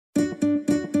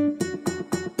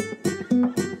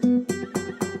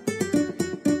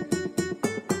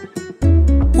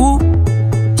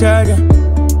Charger.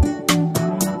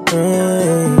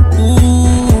 Ooh,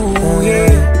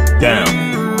 yeah.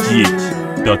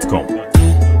 DownGH.com.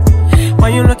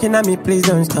 When you looking at me, please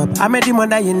don't stop. I'm a demon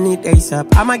that you need ASAP.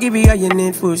 I'ma give you all you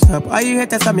need, full stop. All you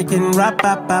haters are making rap,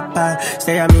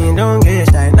 Stay at me and don't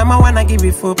get shy. Now I wanna give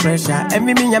you full pressure.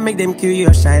 Every me, I make them kill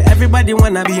your shine. Everybody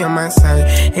wanna be on my side.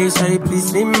 Hey, sorry,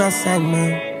 please leave my side,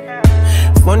 man.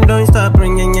 Phone don't stop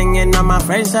ringing, now my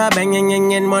friends are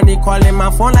banging, money calling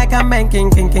my phone like I'm banking,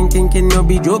 king. No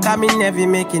be joke, I'm in heavy,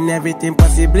 making everything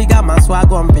possibly. Got my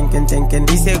swag on, thinking.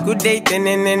 It's a good day,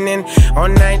 all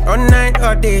night,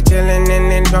 all day,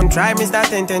 chilling, don't try me, start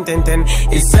 10.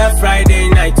 It's a Friday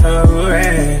night, oh,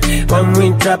 hey. When we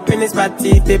drop in this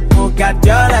party, people got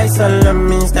your eyes on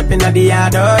me. Stepping at the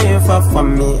yard, oh, you for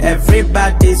me.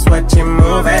 Everybody's watching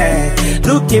movie.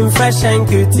 Looking fresh and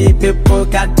cutie, people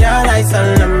got your eyes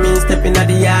on me, stepping at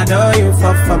the yard, oh, you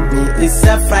for me. It's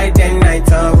a Friday night,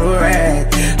 oh, red.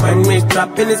 When we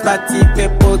drop in this party,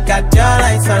 people got your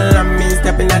eyes on me,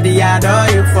 stepping at the yard, oh,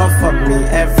 you for me.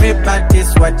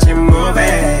 Everybody's watching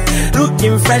movie.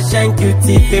 Looking fresh and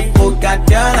cutie, people got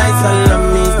your eyes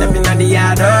on me, stepping at the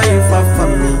yard, oh, you for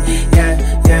me. Yeah.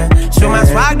 So my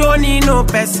swag don't need no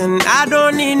person, I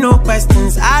don't need no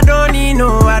questions, I don't need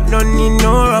no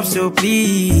rough, so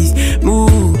please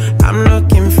move. I'm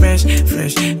looking fresh,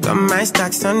 got my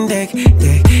stacks on deck,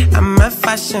 I'm a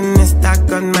fashionista,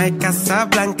 got my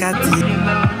Casablanca tee.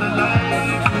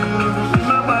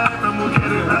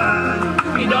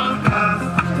 We don't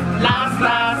last,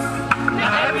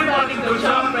 now everybody go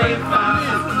jump right fast.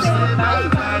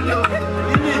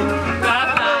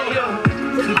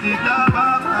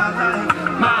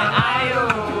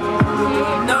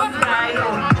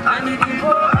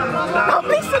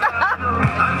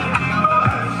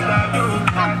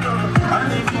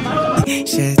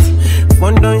 Shit,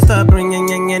 phone don't stop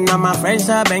ringing, now my friends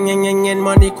are banging,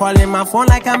 money calling my phone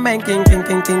like I'm banking, king.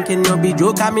 No be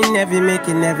joke, I'm in heavy,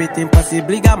 making everything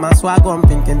possibly. Got my swag on,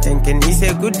 thinking. It's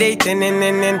a good day,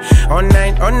 all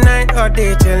night, all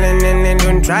day, chilling,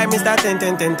 don't try me, start 10.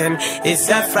 It's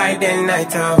a Friday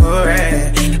night, oh,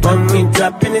 hey. When we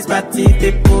drop in this party,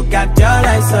 people got your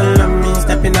eyes on me,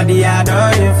 stepping at the yard,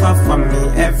 oh, you for me.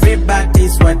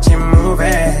 Everybody's watching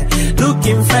movie.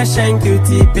 Looking fresh and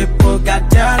cutie, people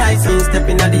got your eyes on,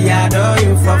 stepping at the yard, oh,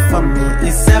 you for me.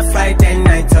 It's a Friday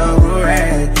night, oh,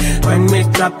 red. When we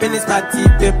drop in this party,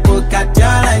 people got your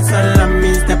eyes on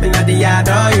me, stepping at the yard,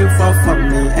 oh, you for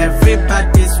me.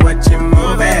 Everybody's watching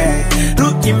movie.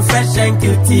 Looking fresh and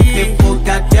cutie, people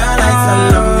got your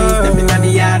eyes on me, stepping at the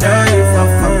yard, oh, you for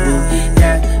me.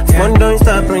 Phone don't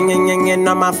stop ringing,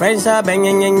 now my friends are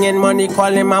banging, money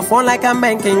calling my phone like I'm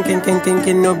banking,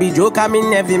 king. No be joke, I'm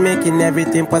in heavy, making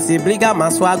everything possibly. Got my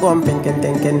swag on, thinking.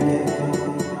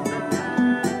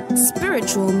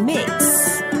 Spiritual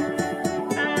mix.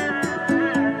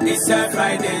 It's a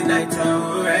Friday night,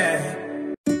 oh, yeah.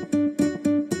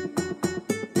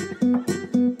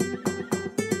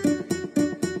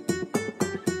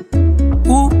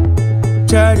 Ooh,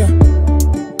 Charger.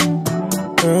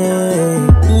 Ooh,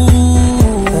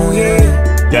 yeah.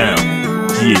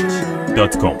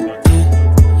 DownGH.com.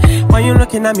 When you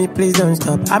looking at me, please don't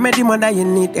stop. I'm a demon that you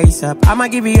need ASAP. I'ma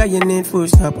give you all you need, full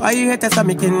stop. All you haters are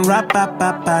making rap,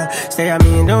 Stay at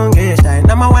me and don't get shy.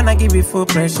 Now I wanna give you full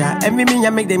pressure. Every me, I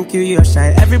make them kill your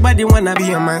shine. Everybody wanna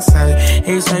be on my side.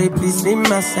 Hey, sorry, please leave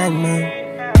my side, man.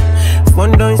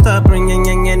 Phone don't stop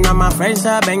ringing, now my friends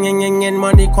are banging,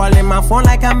 money calling my phone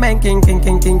like I'm banking, king.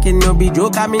 No be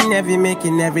joke, I'm in heavy,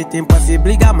 making everything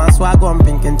possibly. Got my swag on,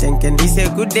 thinking. It's a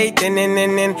good day,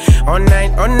 all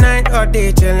night, all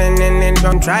day, chilling,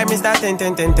 don't try me, start 10.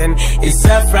 It's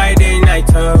a Friday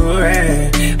night, oh,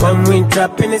 hey. When we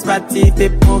drop in this party,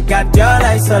 people got your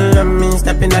eyes on me,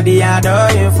 stepping at the yard, oh,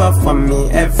 you for me.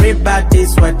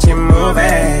 Everybody's watching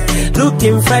movie.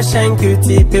 Looking fresh and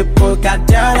cutie, people got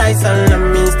your eyes on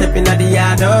me, stepping at the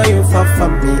yard, oh, you for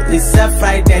me. It's a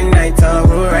Friday night, oh,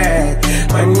 red.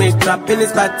 When we drop in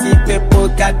this party, people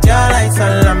got your eyes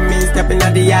on me, stepping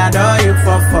at the yard, oh, you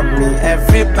for me.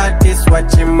 Everybody's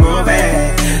watching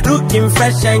movie. Looking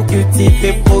fresh and cutie,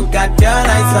 people got your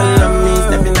eyes on me,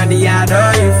 stepping at the yard,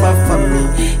 oh, you for me.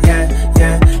 Yeah.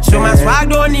 So my swag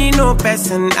don't need no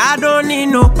person, I don't need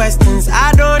no questions,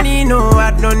 I don't need no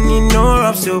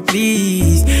rough, so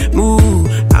please move.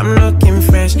 I'm looking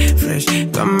fresh,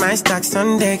 got my stacks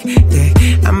on deck,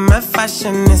 I'm a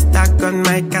fashionista, got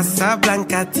my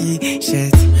Casablanca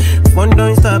t-shirt. Phone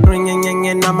don't stop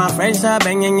ringing, now my friends are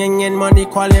banging, money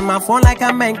calling my phone like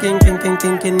I'm banking, king.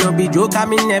 No be joke,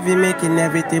 I'm in heavy, making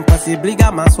everything possibly.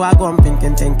 Got my swag on,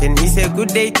 thinking. It's a good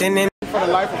day, for the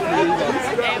life of me.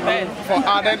 for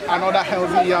adding another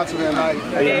healthy year to her life.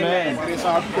 Amen. It is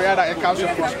our prayer that it comes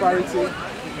with prosperity.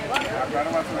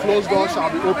 Closed doors shall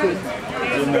be opened.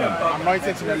 Amen.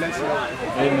 Anointed to the next level.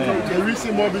 Amen. May we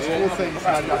see more beautiful things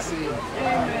that you are seeing. In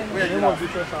the name of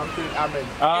Jesus, I'm praying. Amen.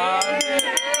 Amen.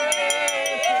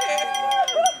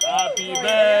 Happy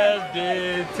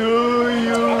birthday to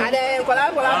you.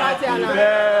 Happy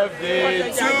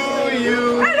birthday to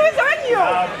you.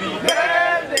 Happy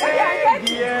birthday,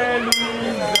 dear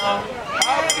Louisa.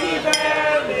 Happy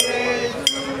birthday to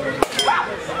you.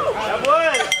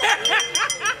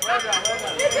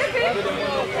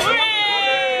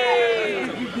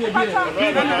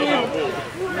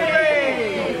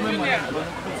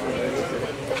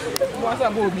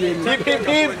 Hip hip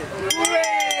hip.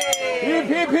 Hip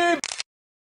hip hip.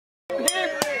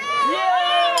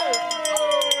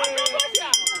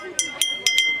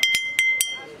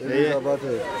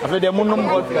 I feel the moon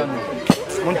vodka.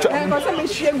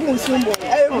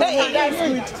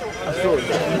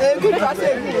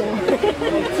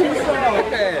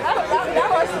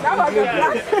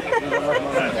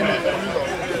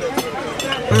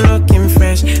 Looking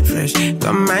fresh,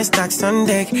 got my stacks on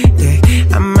deck,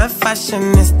 I'm a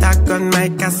fashionista, got my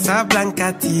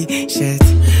Casablanca t-shirt.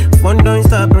 Phone don't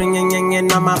stop ringing,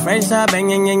 and all my friends are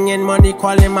banging, money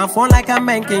calling my phone like I'm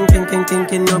banking,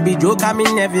 thinking, no be joke, I'm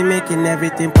in heavy, making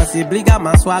everything possibly, got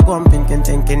my swag on, thinking,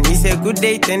 it's a good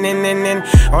day,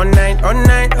 all night,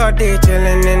 all day,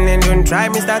 chilling, don't try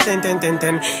me, start 10,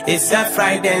 it's a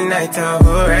Friday night,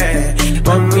 oh, hey.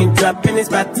 When we drop in this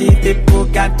party, people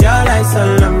got your eyes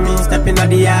on me, stepping on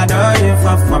the yard, oh, you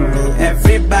for me,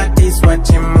 everybody's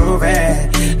watching movie,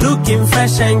 looking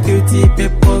fresh and cutie,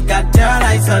 people got your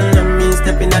eyes on me,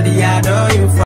 stepping on the yard, oh, you for